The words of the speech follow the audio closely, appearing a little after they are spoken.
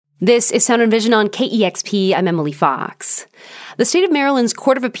This is Sound and Vision on KEXP. I'm Emily Fox. The state of Maryland's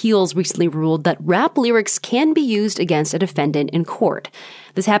Court of Appeals recently ruled that rap lyrics can be used against a defendant in court.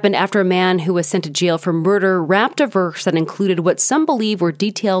 This happened after a man who was sent to jail for murder rapped a verse that included what some believe were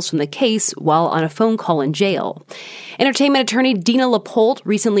details from the case while on a phone call in jail. Entertainment attorney Dina LaPolte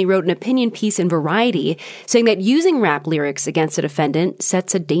recently wrote an opinion piece in Variety saying that using rap lyrics against a defendant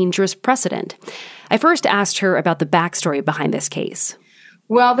sets a dangerous precedent. I first asked her about the backstory behind this case.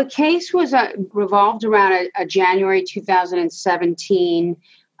 Well, the case was revolved around a January 2017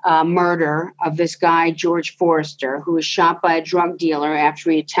 murder of this guy, George Forrester, who was shot by a drug dealer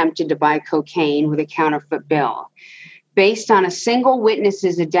after he attempted to buy cocaine with a counterfeit bill. Based on a single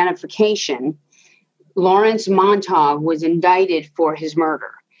witness's identification, Lawrence Montague was indicted for his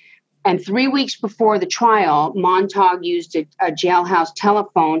murder. And 3 weeks before the trial, Montague used a jailhouse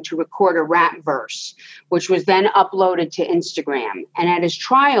telephone to record a rap verse, which was then uploaded to Instagram. And at his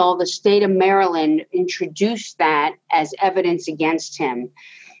trial, the state of Maryland introduced that as evidence against him.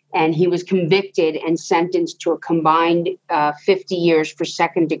 And he was convicted and sentenced to a combined 50 years for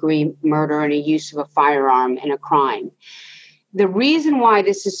second-degree murder and a use of a firearm in a crime. The reason why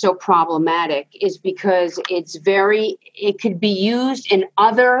this is so problematic is because it could be used in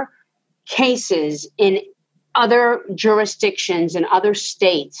other cases in other jurisdictions and other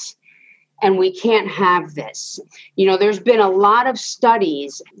states, and we can't have this. You know, there's been a lot of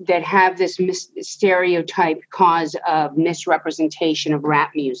studies that have this stereotype cause of misrepresentation of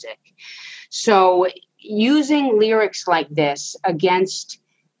rap music. So using lyrics like this against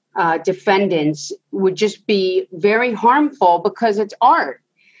defendants would just be very harmful because it's art.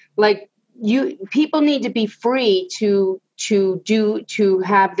 Like, people need to be free to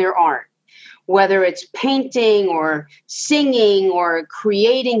have their art. Whether it's painting or singing or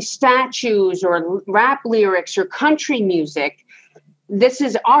creating statues or rap lyrics or country music, this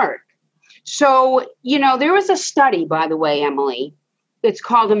is art. So, there was a study, by the way, Emily, it's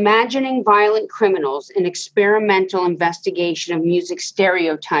called Imagining Violent Criminals, an experimental investigation of music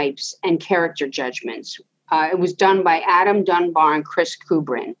stereotypes and character judgments. It was done by Adam Dunbar and Chris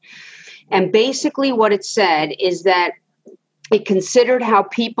Kubrin. And basically what it said is that it considered how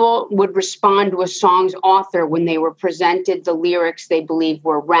people would respond to a song's author when they were presented the lyrics they believed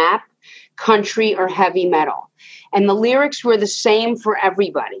were rap, country, or heavy metal. And the lyrics were the same for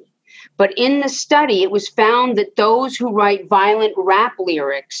everybody. But in the study, it was found that those who write violent rap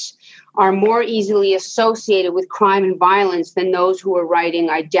lyrics are more easily associated with crime and violence than those who are writing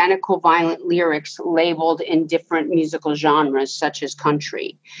identical violent lyrics labeled in different musical genres, such as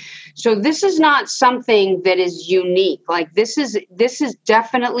country. So this is not something that is unique. Like, this is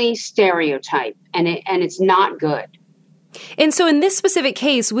definitely stereotype, and it's not good. And so in this specific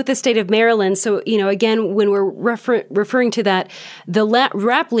case with the state of Maryland, so, again, when we're referring to that, the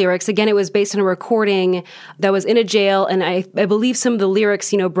rap lyrics, again, it was based on a recording that was in a jail. And I believe some of the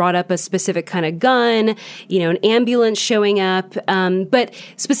lyrics, brought up a specific kind of gun, an ambulance showing up. But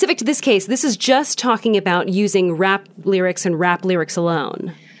specific to this case, this is just talking about using rap lyrics and rap lyrics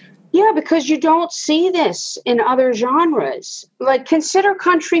alone. Yeah, because you don't see this in other genres. Like, consider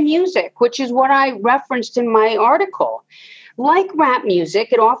country music, which is what I referenced in my article. Like rap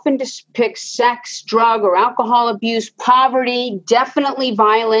music, it often depicts sex, drug, or alcohol abuse, poverty, definitely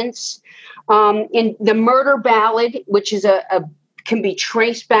violence. In the murder ballad, which is can be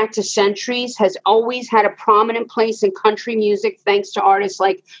traced back to centuries, has always had a prominent place in country music thanks to artists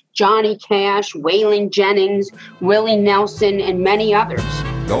like Johnny Cash, Waylon Jennings, Willie Nelson, and many others.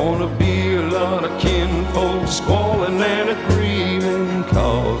 Gonna be a lot of kinfolk squalling and a-grieving,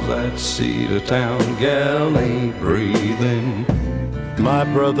 'cause that Cedar Town gal ain't breathing. My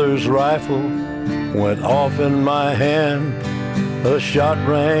brother's rifle went off in my hand. A shot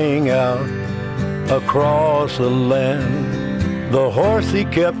rang out across the land. The horse he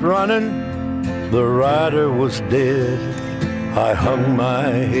kept running, the rider was dead. I hung my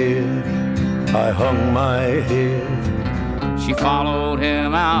head, I hung my head. She followed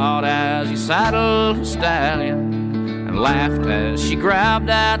him out as he saddled the stallion and laughed as she grabbed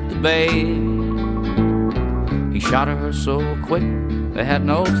at the bay. He shot her so quick they had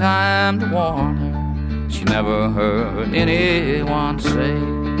no time to warn her. She never heard anyone say.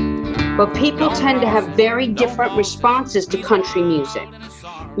 But people tend to have very different responses to country music.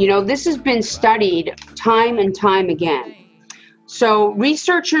 This has been studied time and time again. So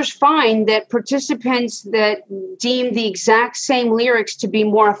researchers find that participants that deem the exact same lyrics to be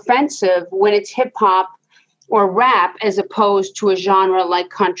more offensive when it's hip hop or rap as opposed to a genre like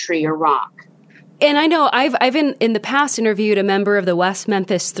country or rock. And I know I've in the past interviewed a member of the West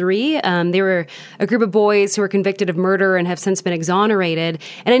Memphis Three. They were a group of boys who were convicted of murder and have since been exonerated.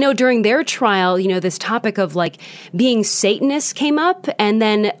 And I know during their trial, this topic of like being Satanists came up. And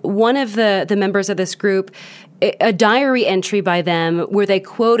then one of the members of this group, a diary entry by them where they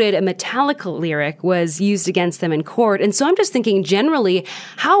quoted a Metallica lyric was used against them in court. And so I'm just thinking generally,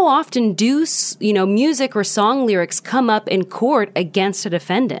 how often do, music or song lyrics come up in court against a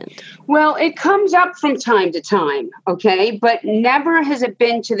defendant? Well, it comes up from time to time, okay? But never has it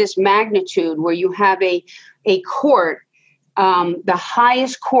been to this magnitude where you have a court, the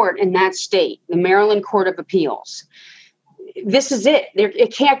highest court in that state, the Maryland Court of Appeals. This is it.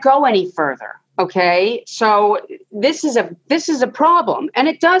 It can't go any further. Okay, so this is a problem, and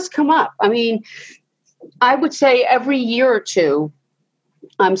it does come up. I mean, I would say every year or two,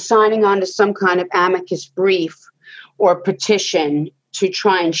 I'm signing on to some kind of amicus brief or petition to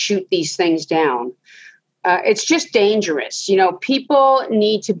try and shoot these things down. It's just dangerous. People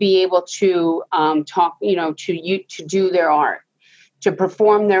need to be able to talk. To do their art, to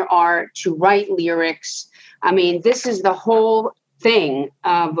perform their art, to write lyrics. I mean, this is the whole thing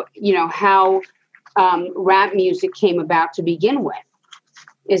of how rap music came about to begin with.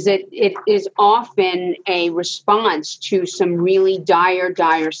 Is it is often a response to some really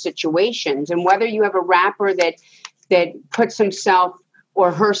dire situations, and whether you have a rapper that puts himself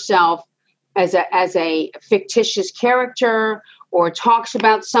or herself as a fictitious character or talks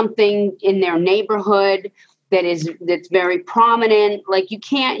about something in their neighborhood that's very prominent, like you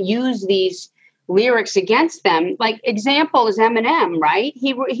can't use these lyrics against them. Like example is Eminem, right?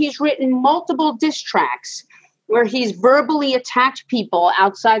 He's written multiple diss tracks where he's verbally attacked people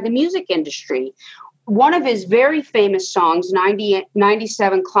outside the music industry. One of his very famous songs,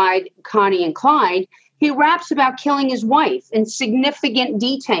 97 Connie and Clyde, he raps about killing his wife in significant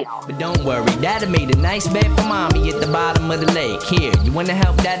detail. But don't worry, Daddy made a nice bed for Mommy at the bottom of the lake. Here, you want to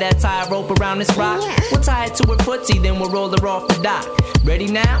help Dad tie a rope around this rock? Yeah. We'll tie it to her footsie, then we'll roll her off the dock. Ready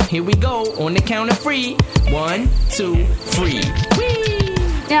now? Here we go, on the count of 3. 1, 2, 3. Whee!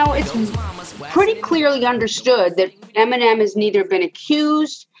 Now, it's pretty clearly understood that Eminem has neither been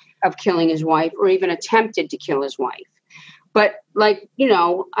accused of killing his wife or even attempted to kill his wife. But like,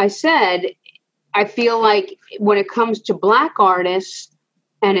 I said, I feel like when it comes to Black artists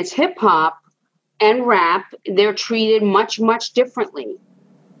and it's hip hop and rap, they're treated much, much differently.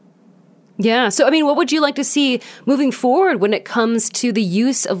 Yeah. So, I mean, what would you like to see moving forward when it comes to the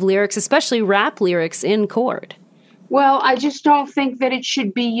use of lyrics, especially rap lyrics, in court? Well, I just don't think that it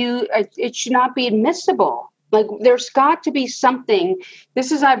should be used. It should not be admissible. Like, there's got to be something.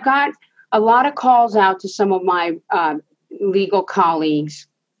 I've got a lot of calls out to some of my legal colleagues,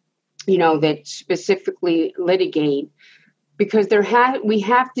 that specifically litigate, because we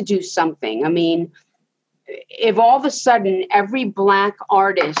have to do something. I mean, if all of a sudden every Black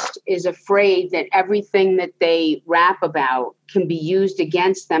artist is afraid that everything that they rap about can be used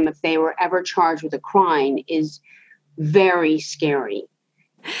against them if they were ever charged with a crime, is very scary.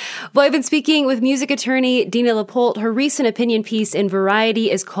 Well, I've been speaking with music attorney Dina Lippoldt. Her recent opinion piece in Variety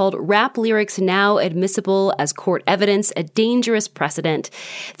is called Rap Lyrics Now Admissible as Court Evidence, a Dangerous Precedent.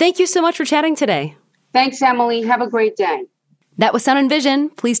 Thank you so much for chatting today. Thanks, Emily. Have a great day. That was Sound and Vision.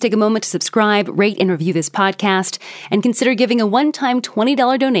 Please take a moment to subscribe, rate, and review this podcast, and consider giving a one-time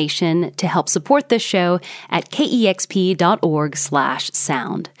 $20 donation to help support this show at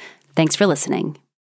kexp.org/sound. Thanks for listening.